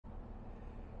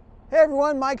Hey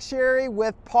everyone, Mike Sherry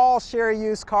with Paul Sherry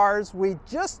Used Cars. We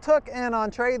just took in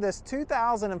on trade this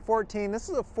 2014. This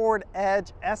is a Ford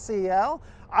Edge SEL.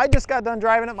 I just got done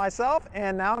driving it myself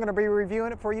and now I'm going to be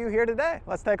reviewing it for you here today.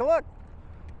 Let's take a look.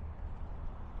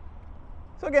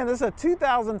 So again, this is a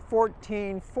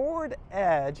 2014 Ford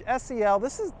Edge SEL.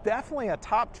 This is definitely a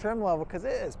top trim level because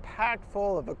it is packed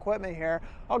full of equipment here.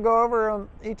 I'll go over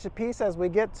each piece as we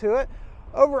get to it.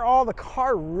 Overall, the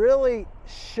car really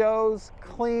shows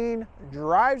clean,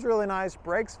 drives really nice,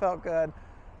 brakes felt good.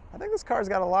 I think this car's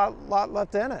got a lot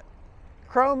left in it.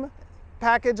 Chrome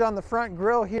package on the front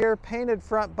grille here, painted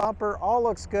front bumper, all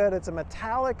looks good. It's a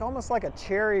metallic, almost like a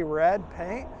cherry red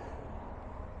paint.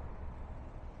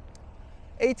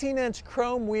 18-inch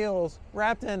chrome wheels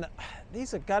wrapped in, these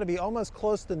have got to be almost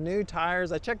close to new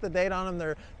tires. I checked the date on them,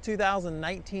 they're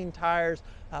 2019 tires,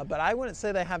 but I wouldn't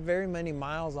say they have very many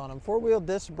miles on them. Four-wheel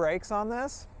disc brakes on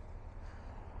this.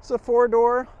 It's a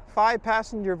four-door,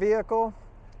 5-passenger vehicle.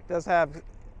 It does have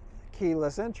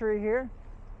keyless entry here.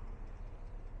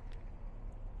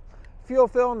 Fuel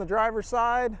fill on the driver's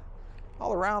side.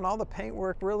 All around, all the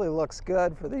paintwork really looks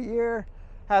good for the year.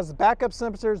 Has backup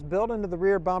sensors built into the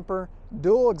rear bumper,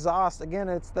 dual exhaust. Again,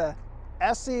 it's the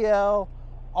SEL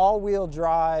all-wheel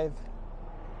drive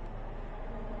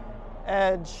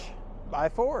Edge by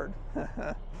Ford.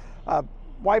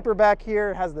 Wiper back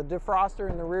here has the defroster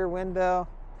in the rear window.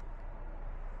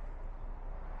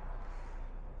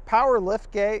 Power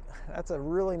lift gate, that's a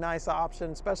really nice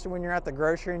option, especially when you're at the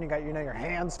grocery and you got your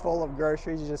hands full of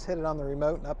groceries. You just hit it on the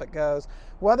remote and up it goes.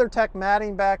 WeatherTech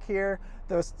matting back here.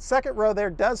 The second row there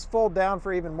does fold down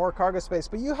for even more cargo space,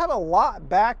 but you have a lot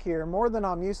back here, more than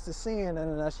I'm used to seeing in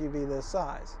an SUV this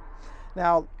size.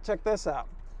 Now, check this out.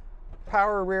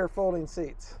 Power rear folding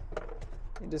seats.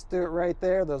 You just do it right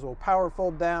there. Those will power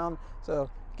fold down, so it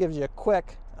gives you a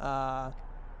quick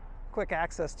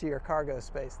access to your cargo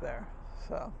space there.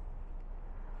 So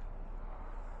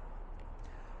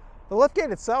the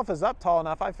liftgate itself is up tall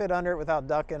enough. I fit under it without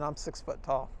ducking. I'm 6 foot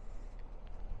tall.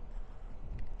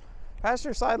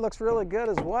 Passenger side looks really good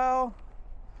as well.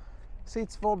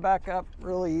 Seats fold back up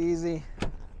really easy.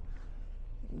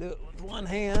 Do it with one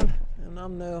hand, and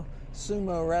I'm no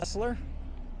sumo wrestler.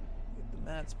 Get the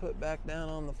mats put back down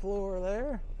on the floor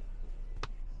there.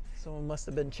 Someone must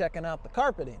have been checking out the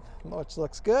carpeting, which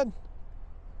looks good.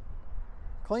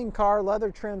 Clean car,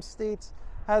 leather trim seats,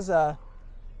 has a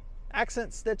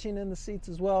accent stitching in the seats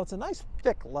as well. It's a nice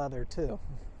thick leather too.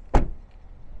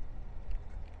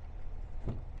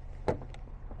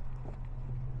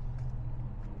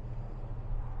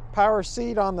 Power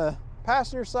seat on the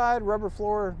passenger side, rubber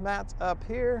floor mats up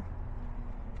here.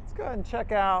 Let's go ahead and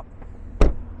check out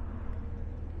the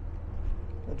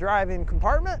driving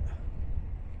compartment.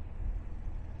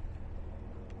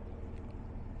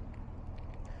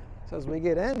 So as we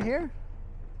get in here,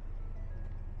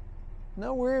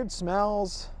 no weird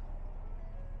smells.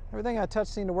 Everything I touch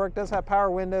seemed to work. Does have power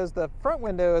windows. The front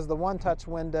window is the one-touch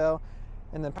window,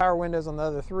 and then power windows on the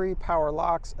other three, power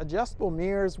locks, adjustable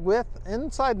mirrors with,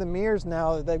 inside the mirrors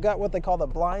now, they've got what they call the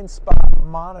blind spot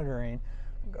monitoring.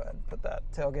 Go ahead and put that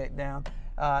tailgate down.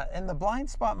 And the blind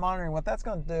spot monitoring, what that's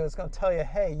going to do is going to tell you,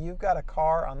 hey, you've got a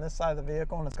car on this side of the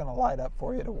vehicle, and it's going to light up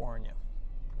for you to warn you.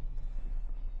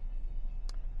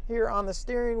 Here on the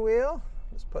steering wheel,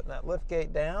 just putting that lift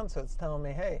gate down, so it's telling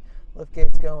me, hey, lift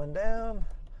gate's going down.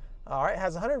 All right, it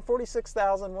has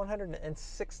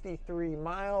 146,163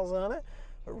 miles on it.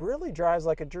 It really drives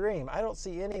like a dream. I don't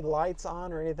see any lights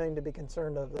on or anything to be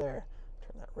concerned of there.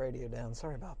 Turn that radio down,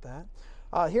 sorry about that.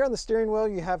 Here on the steering wheel,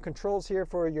 you have controls here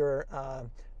for your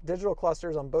digital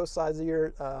clusters on both sides of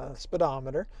your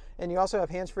speedometer. And you also have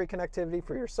hands-free connectivity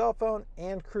for your cell phone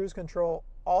and cruise control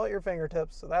all at your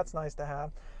fingertips, so that's nice to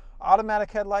have. Automatic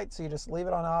headlights, so you just leave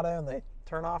it on auto and they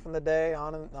turn off in the day,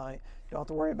 on at night. You don't have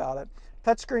to worry about it.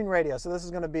 Touchscreen radio, so this is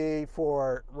going to be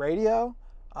for radio,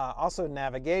 also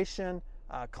navigation,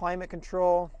 climate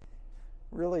control.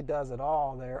 Really does it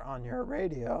all there on your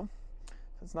radio.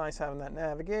 It's nice having that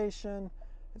navigation.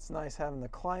 It's nice having the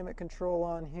climate control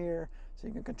on here, so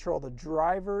you can control the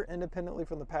driver independently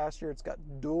from the passenger. It's got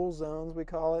dual zones, we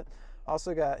call it.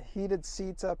 Also got heated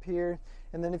seats up here.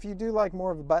 And then if you do like more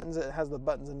of the buttons, it has the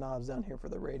buttons and knobs down here for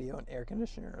the radio and air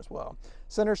conditioner as well.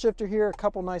 Center shifter here, a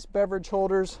couple nice beverage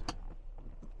holders.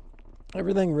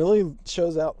 Everything really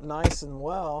shows out nice and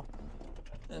well.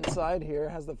 Inside here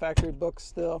has the factory book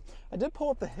still. I did pull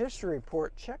up the history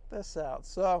report. Check this out.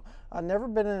 So I've never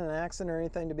been in an accident or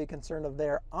anything to be concerned of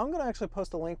there. I'm going to actually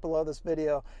post a link below this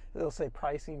video. It'll say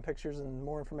pricing, pictures, and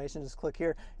more information. Just click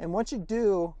here. And once you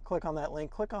do click on that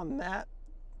link, click on that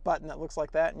button that looks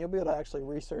like that, and you'll be able to actually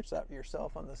research that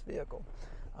yourself on this vehicle.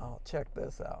 Check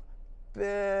this out.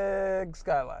 Big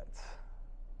skylights.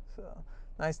 So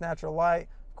nice natural light.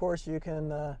 Of course, you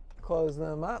can close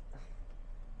them up.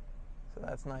 So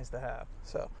that's nice to have.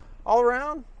 So all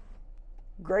around,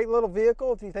 great little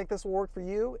vehicle. If you think this will work for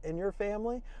you and your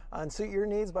family and suit your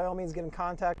needs, by all means get in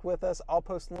contact with us. I'll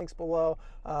post links below.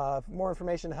 More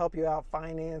information to help you out,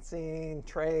 financing,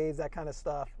 trades, that kind of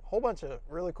stuff. A whole bunch of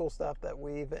really cool stuff that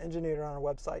we've engineered on our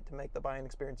website to make the buying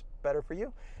experience better for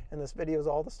you. And this video is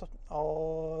all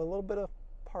a little bit of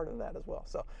part of that as well.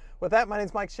 So with that, my name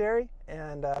is Mike Sherry,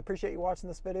 and I appreciate you watching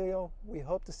this video. We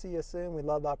hope to see you soon. We'd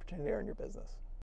love the opportunity to earn your business.